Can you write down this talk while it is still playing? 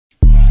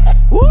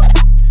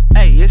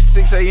Hey, it's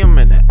 6 a.m.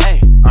 in the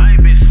A. I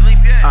ain't been sleep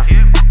yet.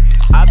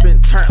 I've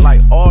been turned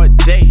like all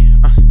day.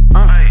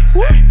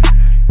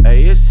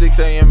 Hey, it's 6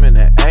 a.m. in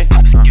the A.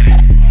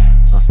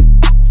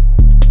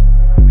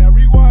 Now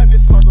rewind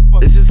this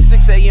motherfucker. This is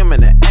 6 a.m.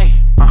 in the A.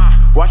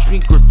 Watch me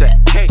grip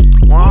that K.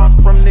 Where I'm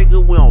from,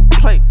 nigga, we don't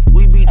play.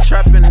 We be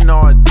trapping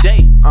all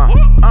day.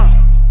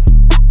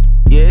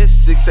 Yeah, it's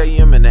 6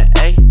 a.m. in the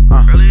A.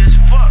 Early as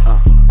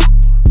fuck.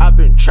 I've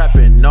been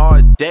trapping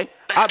all day.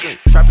 I've been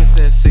trapping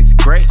since 6th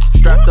grade.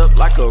 Strapped up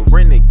like a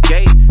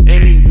renegade.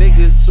 And these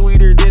niggas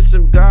sweeter than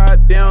some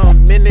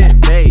goddamn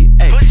Minute Maid.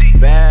 Ay,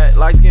 bad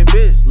light skinned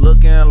bitch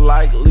looking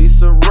like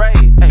Lisa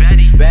Ray.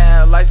 Ay,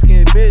 bad light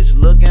skinned bitch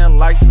looking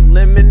like some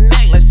lemonade.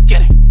 Let's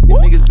get it. These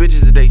niggas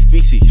bitches, they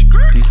feces.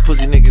 These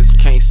pussy niggas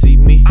can't see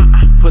me.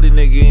 Put a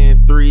nigga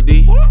in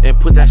 3D and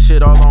put that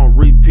shit all on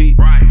repeat.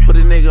 Put a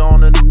nigga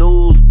on the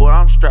news, boy.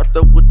 I'm strapped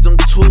up with them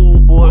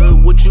tools, boy.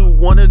 What you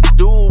wanna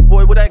do,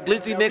 boy? With that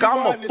glitzy nigga,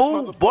 I'm a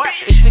fool, boy.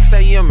 It's 6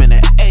 a.m. in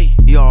the A,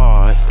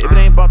 yard. If it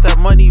ain't about that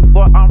money,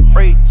 boy, I'm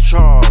Ray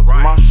Charles.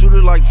 My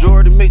shooter like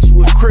Jordan mixed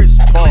with Chris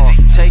Paul.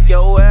 Take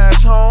your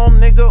ass home,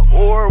 nigga,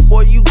 or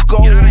boy, you go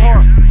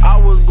hard.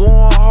 I was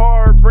going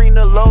hard, bring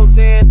the lows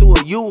in through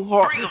a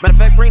U-Haul. Matter of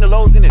fact, bring the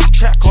lows in the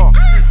track car.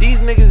 These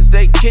niggas,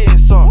 they kidding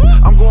soft.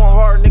 I'm going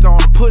hard, nigga, on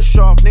the push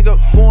off. Nigga,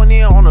 going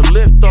in on the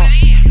lift off.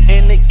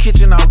 In the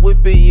kitchen, I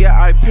whip it, yeah,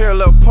 I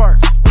parallel park.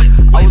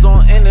 I was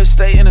on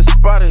interstate in a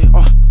spotted,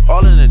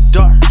 all in the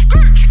dark.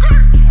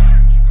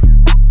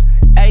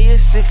 Hey,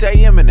 it's 6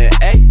 a.m. in the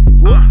A.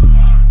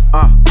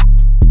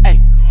 Hey,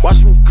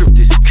 watch me grip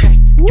this K.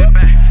 Get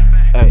back.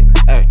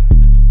 Hey,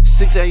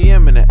 6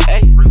 a.m. in the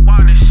A.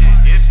 Rewind this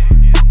shit.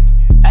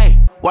 Hey,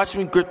 watch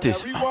me grip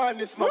this. Now rewind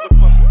this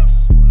motherfucker.